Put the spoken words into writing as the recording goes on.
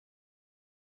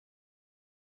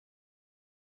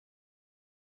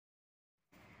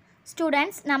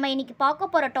Students, நம்ம இன்னைக்கு பார்க்க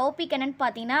போற டாபிக் என்னன்னு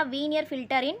பார்த்தீங்கன்னா Wiener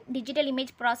filter in digital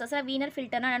image processor Wiener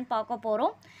filter என்னன்னு பார்க்க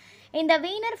போறோம். இந்த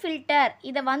Wiener filter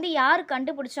இத வந்து யார்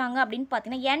கண்டுபிடிச்சாங்க அப்படினு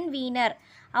பார்த்தீங்கன்னா N Wiener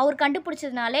அவர்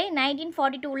கண்டுபிடிச்சதுனாலே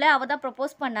 1942ல அவர் தான்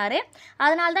ப்ரோபோஸ் பண்ணாரு.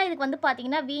 அதனால தான் இதுக்கு வந்து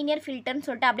பார்த்தீங்கன்னா Wiener filter ன்னு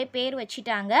சொல்லிட்டு அப்படியே பேர்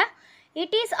வச்சிட்டாங்க.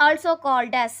 It is also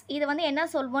called as இது வந்து என்ன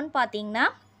சொல்வோம்னு பார்த்தீங்கன்னா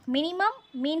minimum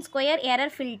mean square error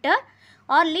filter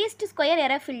or least square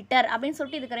error filter அப்படினு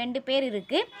சொல்லிட்டு இதுக்கு ரெண்டு பேர்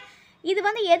இருக்கு. இது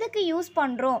வந்து எதுக்கு யூஸ்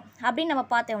பண்ணுறோம் அப்படின்னு நம்ம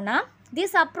பார்த்தோம்னா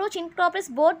this approach incorporates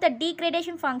both the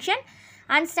degradation function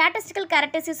and statistical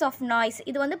characteristics of noise.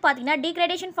 இது வந்து பார்த்தீங்கன்னா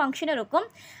degradation function இருக்கும்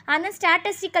and then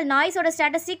statistical noise ஓட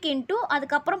statistic into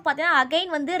அதுக்கப்புறம் பார்த்தீங்கன்னா again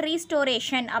வந்து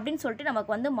restoration அப்படின்னு சொல்லிட்டு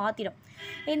நமக்கு வந்து மாற்றிடும்.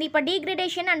 இந்த இப்போ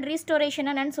degradation and restoration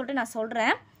என்னன்னு சொல்லிட்டு நான்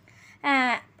சொல்கிறேன்.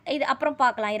 இது அப்புறம்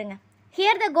பார்க்கலாம் இருங்க.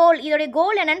 Here the goal இதோடைய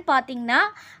கோல் என்னன்னு பார்த்தீங்கன்னா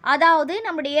அதாவது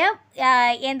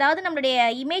நம்மளுடைய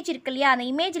இமேஜ் இருக்கு இல்லையா அந்த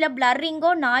இமேஜில்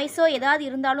பிளரிங்கோ நாய்ஸோ ஏதாவது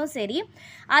இருந்தாலும் சரி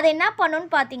அதை என்ன பண்ணணும்னு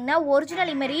பார்த்தீங்கன்னா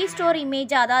ஒரிஜினல் இமேஜ் ரீஸ்டோர்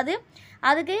இமேஜ் அதாவது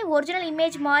அதுக்கு ஒரிஜினல்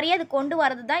இமேஜ் மாதிரியே அது கொண்டு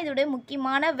வரது தான் இதோடைய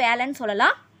முக்கியமான வேலைன்னு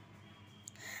சொல்லலாம்.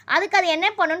 அதுக்கு அது என்ன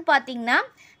பண்ணணும்னு பார்த்தீங்கன்னா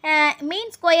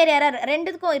மீன் ஸ்கொயர் எரர்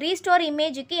ரெண்டுத்துக்கும் ரீஸ்டோர்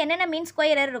இமேஜுக்கு என்னென்ன மீன்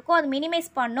ஸ்கொயர் எரர் இருக்கோ அது மினிமைஸ்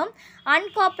பண்ணும்.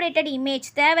 அன்கார்பரேட்டட் இமேஜ்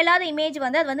தேவையில்லாத இமேஜ்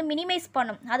வந்து அது வந்து மினிமைஸ்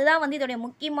பண்ணும். அதுதான் வந்து இதோடைய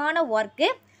முக்கியமான work.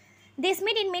 This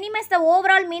mean in minimise the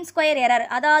overall mean square error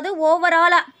அதாவது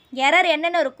ஓவராலாக எரர்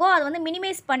என்னென்ன இருக்கோ அது வந்து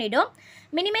மினிமைஸ் பண்ணிவிடும்.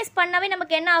 மினிமைஸ் பண்ணாவே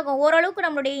நமக்கு என்ன ஆகும் ஓரளவுக்கு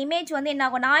நம்மளுடைய இமேஜ் வந்து என்ன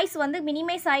ஆகும் நாய்ஸ் வந்து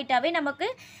மினிமைஸ் ஆகிட்டாவே நமக்கு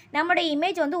நம்மளுடைய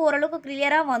இமேஜ் வந்து ஓரளவுக்கு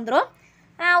கிளியராக வந்துடும்.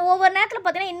 ஒவ்வொரு நேரத்தில்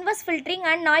பார்த்தீங்கன்னா inverse filtering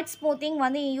and noise smoothing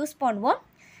வந்து யூஸ் பண்ணுவோம்.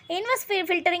 இன்வெர்ஸ்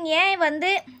ஃபில்டரிங் ஏன் வந்து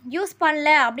யூஸ் பண்ணல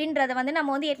அப்படின்றத வந்து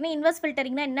நம்ம வந்து ஏற்கனவே இன்வெர்ஸ்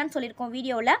ஃபில்டரிங்னா என்னன்னு சொல்லியிருக்கோம்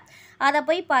வீடியோவில் அதை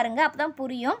போய் பாருங்கள் அப்போ தான்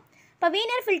புரியும். இப்போ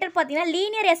வீனர் ஃபில்டர் பார்த்தீங்கன்னா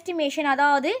லீனியர் எஸ்டிமேஷன்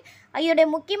அதாவது இதோடைய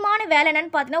முக்கியமான வேலை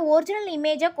என்னென்னு பார்த்தீங்கன்னா ஒரிஜினல்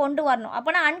இமேஜை கொண்டு வரணும்.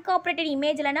 அப்போனா அன்கார்பரேட்டட்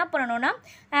இமேஜில் என்ன பண்ணணும்னா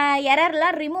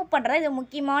எரர்லாம் ரிமூவ் பண்ணுறது இது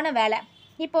முக்கியமான வேலை.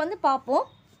 இப்போ வந்து பார்ப்போம்.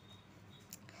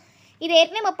 இது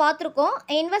ஏற்கனவே நம்ம பார்த்துருக்கோம்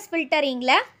இன்வெர்ஸ்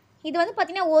ஃபில்டரிங்கில். இது வந்து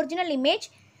பார்த்திங்கன்னா ஒரிஜினல் இமேஜ்.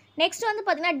 நெக்ஸ்ட் வந்து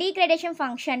பார்த்திங்கன்னா டீக்ரேடேஷன்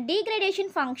ஃபங்க்ஷன்.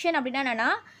 டீக்ரேடேஷன் ஃபங்க்ஷன் அப்படின்னா என்னென்னா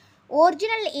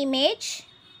original image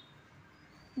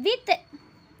with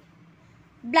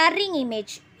blurring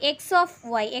image x of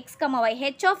y x, y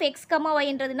h of x,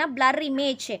 yன்றதுனா blur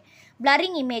image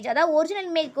blurring image அதாவது ஒரிஜினல்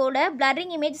இமேஜ் கூட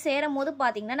blurring image சேரும் போது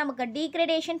பார்த்தீங்கன்னா நமக்கு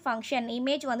degradation function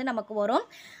இமேஜ் வந்து நமக்கு வரும்.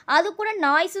 அது கூட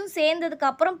நாய்ஸும் சேர்ந்ததுக்கு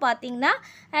அப்புறம் பார்த்தீங்கன்னா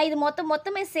இது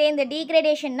மொத்தமே சேர்ந்து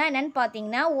degradationna என்னன்னு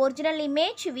பார்த்தீங்கன்னா original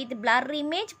image with blur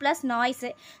image plus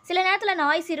noise. சில நேரத்தில்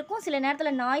நாய்ஸ் இருக்கும் சில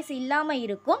நேரத்தில் நாய்ஸ் இல்லாமல்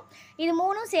இருக்கும். இது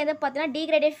மூணும் சேர்ந்து பார்த்தீங்கன்னா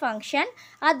degradation function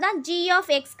அதுதான் g of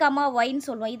x, yன்னு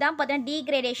சொல்லுவோம். இதான் பார்த்தீங்கன்னா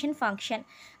degradation function.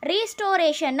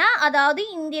 ரீஸ்டோரேஷன்னா அதாவது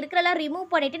இங்கே இருக்கிறலாம்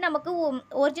ரிமூவ் பண்ணிவிட்டு நமக்கு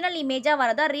ஒரிஜினல் இமேஜாக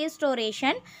வரதா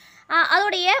ரீஸ்டோரேஷன்.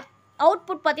 அதோடைய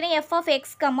அவுட்புட் பார்த்தீங்கன்னா F of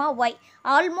X, Y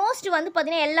almost வந்து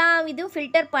பார்த்திங்கன்னா எல்லா இதுவும்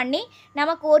ஃபில்டர் பண்ணி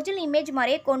நமக்கு ஒரிஜினல் இமேஜ்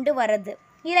மாதிரியே கொண்டு வரது.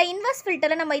 இதில் இன்வெர்ஸ்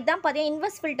ஃபில்டரில் நம்ம இதுதான் பார்த்தீங்கன்னா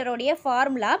இன்வெர்ஸ் ஃபில்டரோடைய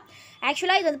ஃபார்முலா.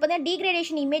 ஆக்சுவலாக இது வந்து பார்த்தீங்கன்னா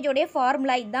டீக்ரேடேஷன் இமேஜோடைய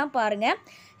ஃபார்முலா இதுதான் பாருங்கள்.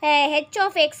 h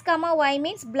of x, y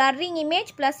means blurring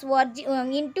image plus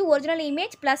into original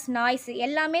image plus noise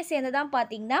எல்லாமே சேர்ந்து தான்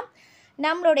பார்த்திங்கன்னா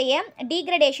நம்மளுடைய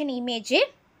டீக்ரேடேஷன் இமேஜ்.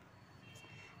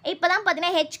 இப்போ தான்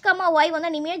பார்த்தீங்கன்னா h, y வந்து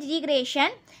இமேஜ்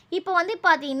டீக்ரேஷன். இப்போ வந்து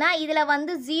பார்த்தீங்கன்னா இதில்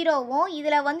வந்து ஜீரோவும்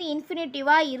இதில் வந்து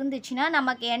இன்ஃபினிட்டிவாக இருந்துச்சுன்னா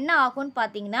நமக்கு என்ன ஆகும்னு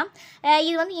பார்த்தீங்கன்னா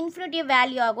இது வந்து இன்ஃபினிட்டிவ்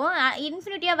வேல்யூ ஆகும்.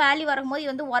 இன்ஃபினிட்டிவாக வேல்யூ வரும்போது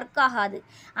இது வந்து ஒர்க் ஆகாது.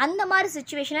 அந்த மாதிரி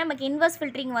சுச்சுவேஷனில் நமக்கு இன்வெர்ஸ்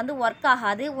ஃபில்டரிங் வந்து ஒர்க்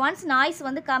ஆகாது. ஒன்ஸ் நாய்ஸ்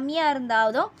வந்து கம்மியாக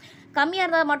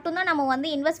இருந்தால் மட்டும்தான் நம்ம வந்து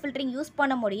இன்வெர்ஸ் ஃபில்டரிங் யூஸ்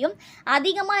பண்ண முடியும்.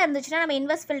 அதிகமாக இருந்துச்சுன்னா நம்ம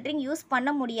இன்வெர்ஸ் ஃபில்டரிங் யூஸ் பண்ண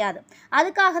முடியாது.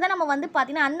 அதுக்காக தான் நம்ம வந்து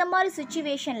பார்த்திங்கன்னா அந்த மாதிரி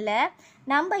சுச்சுவேஷனில்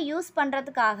நம்ம யூஸ்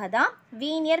பண்ணுறதுக்காக தான்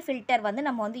வீனியர் ஃபில்டர் வந்து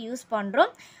நம்ம வந்து யூஸ்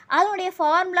பண்ணுறோம். அதனுடைய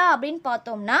ஃபார்முலா அப்படின்னு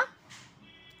பார்த்தோம்னா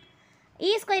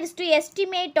E square is to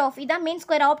estimate of இதான் மீன்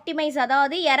ஸ்கொயர் ஆப்டிமைஸ்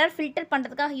அதாவது எரர் ஃபில்டர்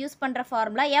பண்ணுறதுக்காக யூஸ் பண்ணுற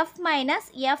formula f minus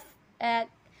f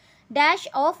dash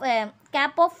of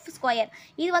cap of square.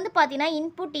 இது வந்து பார்த்தீங்கன்னா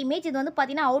இன்புட் இமேஜ் இது வந்து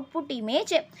பார்த்தீங்கன்னா அவுட்புட்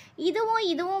இமேஜ்.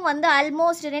 இதுவும் வந்து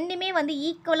ஆல்மோஸ்ட் ரெண்டுமே வந்து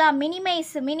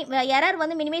ஈக்குவலாக எரர்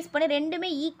வந்து மினிமைஸ் பண்ணி ரெண்டுமே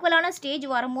ஈக்குவலான ஸ்டேஜ்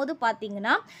வரும்போது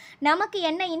பார்த்தீங்கன்னா நமக்கு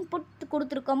என்ன இன்புட்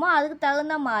கொடுத்துருக்கோமோ அதுக்கு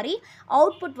தகுந்த மாதிரி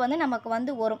அவுட்புட் வந்து நமக்கு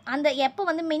வந்து வரும். அந்த எப்போ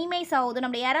வந்து மினிமைஸ் ஆகுதோ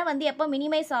நம்ம எரர் வந்து எப்போ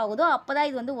மினிமைஸ் ஆகுதோ அப்போ தான்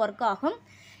இது வந்து ஒர்க் ஆகும்.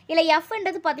 இல்லை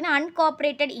எஃப்ன்றது பார்த்தீங்கன்னா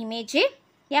அன்கார்பரேட்டட் image.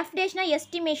 F டேஷ்னா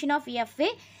estimation of F.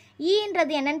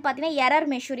 ஈன்றது என்னென்னு பார்த்தீங்கன்னா எரர்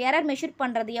மெஷூர்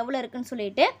பண்ணுறது எவ்வளோ இருக்குன்னு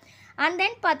சொல்லிட்டு. அண்ட்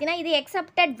தென் பார்த்தீங்கன்னா இது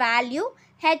exempted value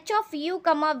H of you,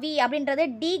 we அப்படின்றது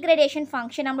டீக்ரேடேஷன்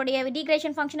ஃபங்க்ஷன். நம்மளுடைய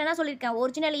டீக்ரேடேஷன் ஃபங்க்ஷன் என்ன சொல்லியிருக்கேன்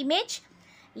original image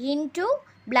into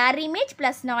blur image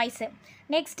plus noise.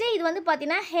 Next இது வந்து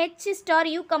பார்த்தீங்கன்னா H star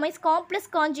you கமைஸ் complex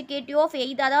conjugative of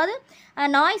இது, அதாவது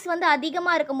நாய்ஸ் வந்து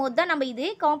அதிகமாக இருக்கும் போது தான் நம்ம இது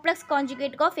complex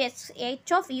conjugative of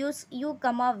H of you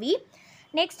comma we.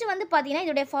 Next வந்து பார்த்தீங்கன்னா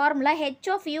இதோடைய formula H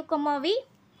of you comma V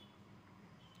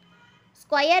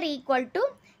square equal to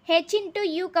H into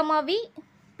you comma we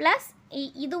plus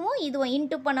இதுவும்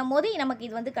இன்ட்டு பண்ணும்போது நமக்கு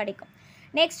இது வந்து கிடைக்கும்.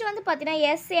 நெக்ஸ்ட் வந்து பார்த்தீங்கன்னா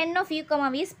SN of you comma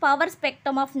we is power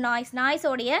spectrum of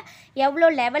நாய்ஸோடைய எவ்வளோ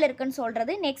லெவல் இருக்குன்னு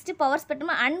சொல்கிறது. நெக்ஸ்ட்டு பவர்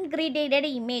ஸ்பெக்ட்ரம் அன்கிரேடட்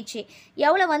இமேஜ்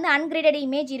எவ்வளோ வந்து அன்கிரேடட்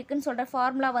இமேஜ் இருக்குன்னு சொல்கிற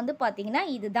ஃபார்முலா வந்து பார்த்திங்கன்னா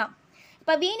இதுதான்.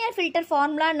 இப்போ வீனியர் ஃபில்டர்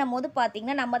ஃபார்முலான்னும் போது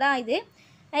பார்த்திங்கன்னா நம்ம தான் இது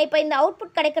இப்போ இந்த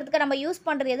அவுட்புட் கிடைக்கிறதுக்கு நம்ம யூஸ்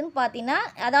பண்ணுறது எதுன்னு பார்த்தீங்கன்னா,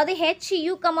 அதாவது ஹெச்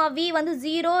யூ கமா வி வந்து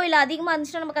 0 இல்லை அதிகமாக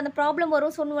இருந்துச்சுன்னா நமக்கு அந்த ப்ராப்ளம்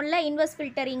வரும் சொன்னோம்ல இன்வெர்ஸ்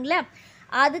ஃபில்டரிங்கில்,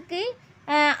 அதுக்கு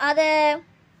அதை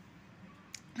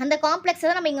அந்த காம்ப்ளெக்ஸை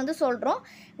தான் நம்ம இங்கே வந்து சொல்கிறோம்.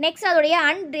 நெக்ஸ்ட் அதோடைய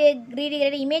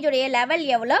அன்கிரேடட் இமேஜோடைய லெவல்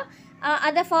எவ்வளோ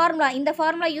அதை ஃபார்முலா இந்த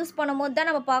ஃபார்முலா யூஸ் பண்ணும்போது தான்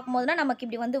நம்ம பார்க்கும்போதுனா நமக்கு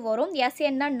இப்படி வந்து வரும்.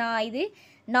 எஸ்என்னா இது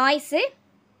நாய்ஸு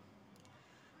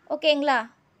ஓகேங்களா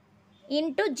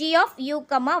into G of you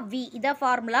comma we இதான்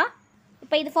ஃபார்முலா.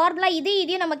 இப்போ இது ஃபார்முலா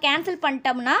இதையும் நம்ம கேன்சல்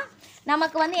பண்ணிட்டோம்னா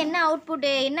நமக்கு வந்து என்ன அவுட்புட்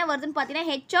என்ன வருதுன்னு பார்த்தீங்கன்னா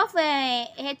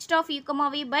H of you comma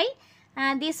we by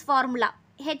this formula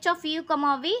H of you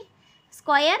comma V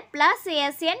square plus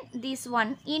SN this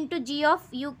one into G of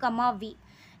you comma we.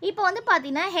 இப்போ வந்து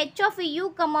பார்த்தீங்கன்னா ஹெச் ஆஃப் யூ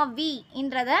கமா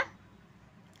வின்றதை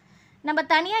நம்ம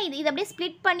தனியாக இது அப்படியே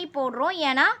ஸ்ப்ளிட் பண்ணி போடுறோம்.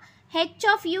 ஏன்னா H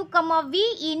of you comma we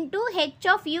into H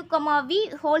of you comma we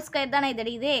whole square தானே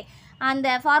இது அந்த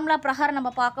ஃபார்முலா பிரகாரம்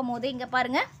நம்ம பார்க்கும் போது இங்கே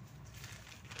பாருங்கள்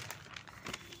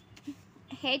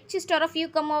H star of you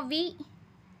comma we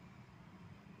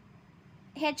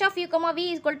H of you comma we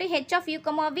equal to H of you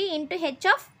comma we into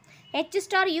H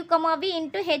star you comma we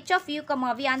into H of you comma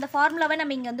we அந்த ஃபார்முலாவை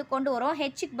நம்ம இங்கே வந்து கொண்டு வரோம்.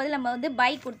 ஹெச்சுக்கு பதில் நம்ம வந்து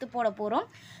பை கொடுத்து போட போகிறோம்.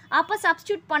 அப்போ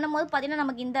சப்ஸ்டியூட் பண்ணும்போது பார்த்திங்கன்னா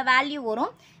நமக்கு இந்த வேல்யூ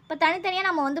வரும். இப்போ தனித்தனியாக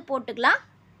நம்ம வந்து போட்டுக்கலாம்.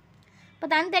 இப்போ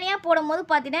தனித்தனியாக போடும்போது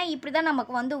பார்த்திங்கன்னா இப்படி தான்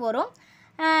நமக்கு வந்து வரும்.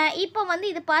 இப்போ வந்து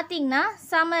இது பார்த்திங்கன்னா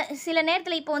சில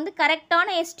நேரத்தில் இப்போ வந்து கரெக்டான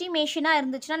எஸ்டிமேஷனாக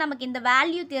இருந்துச்சுன்னா நமக்கு இந்த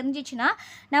வேல்யூ தெரிஞ்சிச்சுன்னா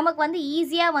நமக்கு வந்து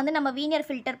ஈஸியாக வந்து நம்ம வீனியர்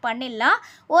ஃபில்டர் பண்ணிடலாம்.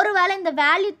 ஒருவேளை இந்த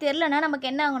வேல்யூ தெரிலனா நமக்கு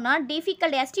என்ன ஆகும்னா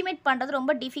எஸ்டிமேட் பண்ணுறது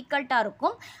ரொம்ப டிஃபிகல்ட்டாக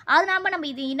இருக்கும். அதனால நம்ம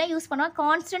இது என்ன யூஸ் பண்ணோம்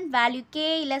கான்ஸ்டன்ட் வேல்யூ கே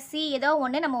இல்லை சி ஏதோ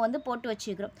ஒன்று நம்ம வந்து போட்டு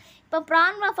வச்சுக்கிறோம். இப்போ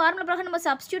ஃபார்முலா பிரகாரம் நம்ம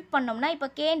சப்ஸ்டியூட் பண்ணோம்னா இப்போ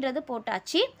கேன்றது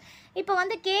போட்டாச்சு. இப்போ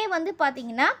வந்து கே வந்து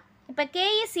பார்த்திங்கன்னா இப்போ K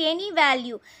is any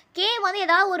value K வந்து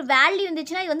ஏதாவது ஒரு வேல்யூ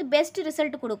இருந்துச்சுன்னா இது வந்து பெஸ்ட்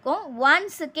ரிசல்ட் கொடுக்கும்.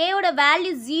 ஒன்ஸ் கேயோட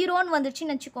வேல்யூ 0ன்னு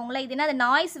வந்துருச்சுன்னு வச்சுக்கோங்களேன், இது என்ன அது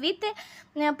noise with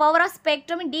power of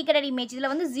spectrum டீகரேடட் image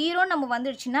இதில் வந்து 0ன்னு நம்ம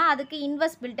வந்துருச்சுன்னா அதுக்கு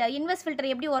இன்வெர்ஸ்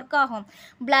ஃபில்டர் எப்படி ஒர்க் ஆகும்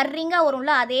பிளர்ரிங்காக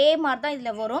வரும்ல அதே மாதிரி தான்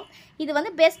இதில் வரும். இது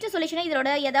வந்து பெஸ்ட் சொல்யூஷனாக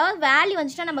இதோட ஏதாவது வேல்யூ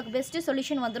வந்துச்சுன்னா நமக்கு பெஸ்ட்டு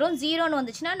சொல்யூஷன் வந்துடும். 0ன்னு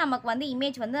வந்துச்சுன்னா நமக்கு வந்து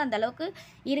இமேஜ் வந்து அந்தளவுக்கு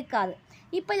இருக்காது.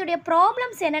 இப்போ இதோடைய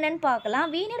ப்ராப்ளம்ஸ் என்னென்னு பார்க்கலாம்.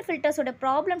 வீனியர் ஃபில்டர்ஸோட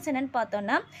ப்ராப்ளம்ஸ் என்னென்னு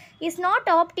பார்த்தோன்னா is not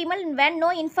optimal when no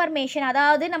information,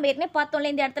 அதாவது நம்ம ஏற்கனவே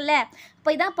பார்த்தோம்ல இந்த இடத்துல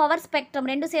இப்போ இதான் பவர் ஸ்பெக்ட்ரம்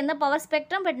ரெண்டும் சேர்ந்த power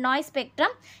spectrum but noise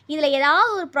spectrum. இதில்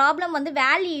ஏதாவது ஒரு ப்ராப்ளம் வந்து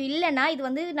வேல்யூ இல்லைன்னா இது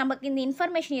வந்து நமக்கு இந்த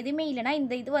இன்ஃபர்மேஷன் எதுவுமே இல்லைன்னா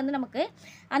இந்த இது வந்து நமக்கு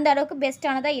அந்த அளவுக்கு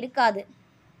பெஸ்ட்டானதாக இருக்காது.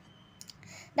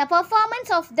 The performance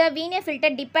of the Wiener filter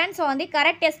depends on the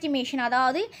correct estimation,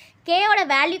 அதாவது கேயோட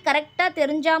வேல்யூ கரெக்டாக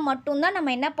தெரிஞ்சால் மட்டும்தான்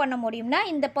நம்ம என்ன பண்ண முடியும்னா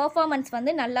இந்த பெர்ஃபார்மன்ஸ்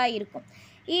வந்து நல்லா இருக்கும்.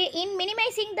 In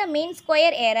minimizing the mean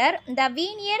square error, the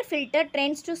Wiener filter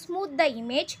tends to smooth the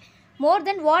image more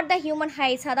than what the human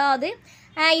eyes, அதாவது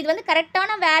இது வந்து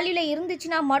கரெக்டான வேல்யூவில்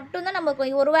இருந்துச்சுன்னா மட்டும்தான்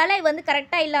நமக்கு ஒரு வேளை இது வந்து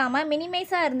கரெக்டாக இல்லாமல்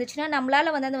மினிமைஸாக இருந்துச்சுன்னா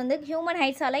நம்மளால் வந்து அது வந்து ஹியூமன்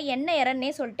ஐஸால் என்ன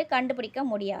எரர்னே சொல்லிட்டு கண்டுபிடிக்க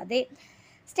முடியாது.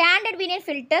 Standard Wiener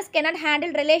filters cannot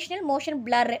handle relational motion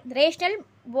blur.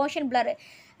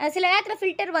 சில நேரத்தில்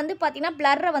ஃபில்டர் வந்து பார்த்திங்கன்னா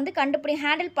பிளர்ரை வந்து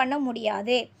ஹேண்டில் பண்ண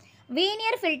முடியாது.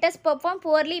 Wiener filters perform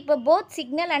poorly இப்போ both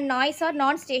signal and noise R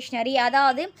நான் ஸ்டேஷ்னரி,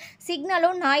 அதாவது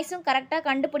சிக்னலும் நாய்ஸும் கரெக்டாக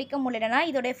கண்டுபிடிக்க முடியலன்னா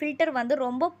இதோடைய ஃபில்டர் வந்து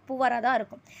ரொம்ப புவராக தான்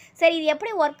இருக்கும். சரி இது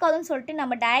எப்படி ஒர்க் ஆகுதுன்னு சொல்லிட்டு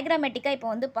நம்ம டயக்ராமேட்டிக்காக இப்போ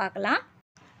வந்து பார்க்கலாம்.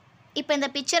 இப்போ இந்த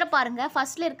பிக்சரை பாருங்கள்.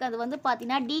 ஃபஸ்ட்டில் இருக்கிறது வந்து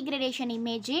பார்த்திங்கன்னா டீக்ரேடேஷன்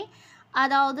இமேஜ்,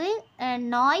 அதாவது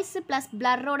நாய்ஸ் ப்ளஸ்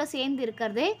பிளரோட சேர்ந்து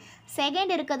இருக்கிறது.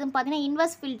 செகண்ட் இருக்கிறதுன்னு பார்த்தீங்கன்னா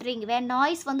இன்வெர்ஸ் ஃபில்டரிங்,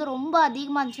 நாய்ஸ் வந்து ரொம்ப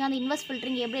அதிகமாக இருந்துச்சுன்னா அந்த இன்வெர்ஸ்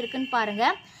ஃபில்டரிங் எப்படி இருக்குன்னு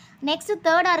பாருங்கள். நெக்ஸ்ட்டு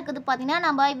தேர்டாக இருக்குது பார்த்திங்கன்னா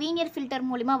நம்ம வீனியர் ஃபில்டர்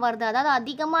மூலிமா வருது, அதாவது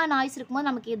அதிகமாக நாய்ஸ் இருக்கும்போது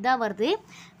நமக்கு இதுதான் வருது.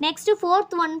 நெக்ஸ்ட்டு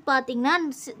ஃபோர்த் ஒன் பார்த்திங்கன்னா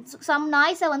சம்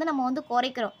நாய்ஸை வந்து நம்ம வந்து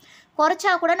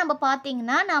குறைச்சா கூட நம்ம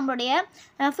பார்த்திங்கன்னா நம்மளுடைய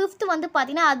ஃபிஃப்த்து வந்து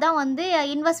பார்த்திங்கன்னா அதுதான் வந்து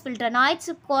இன்வெர்ஸ் ஃபில்டர். நாய்ஸ்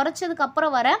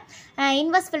குறைச்சதுக்கப்புறம் வர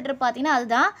இன்வெர்ஸ் ஃபில்டர் பார்த்திங்கன்னா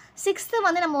அதுதான். சிக்ஸ்த்து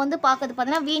வந்து நம்ம வந்து பார்க்கறது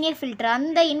பார்த்திங்கன்னா வீனியர் ஃபில்டர்,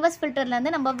 அந்த இன்வெர்ஸ்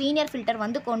ஃபில்டர்லேருந்து நம்ம வீனியர் ஃபில்டர்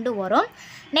வந்து கொண்டு வரும்.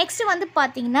 நெக்ஸ்ட்டு வந்து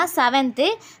பார்த்திங்கன்னா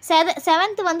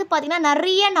செவன்த்து வந்து பார்த்திங்கன்னா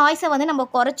நிறைய நாய்ஸை வந்து நம்ம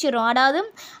குறைச்சிரும். குறைச்சிரும். அதாவது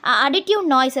additive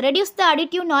noise, reduce the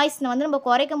additive noise வந்து நம்ம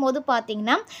குறைக்கும் போது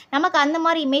பார்த்திங்கன்னா நமக்கு அந்த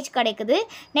மாதிரி இமேஜ் கிடைக்குது.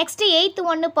 நெக்ஸ்ட்டு 8th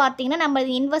ஒன்று பார்த்திங்கன்னா நம்ம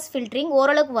இன்வெர்ஸ் ஃபில்டரிங்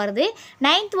ஓரளவுக்கு வருது.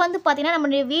 9th வந்து பார்த்திங்கன்னா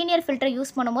நம்மளுடைய வீனியர் ஃபில்டர்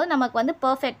யூஸ் பண்ணும்போது நமக்கு வந்து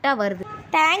பர்ஃபெக்டாக வருது.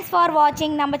 தேங்க்ஸ் ஃபார்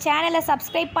வாட்சிங். நம்ம சேனலை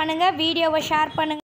சப்ஸ்கிரைப் பண்ணுங்கள், வீடியோவை ஷேர் பண்ணுங்கள்.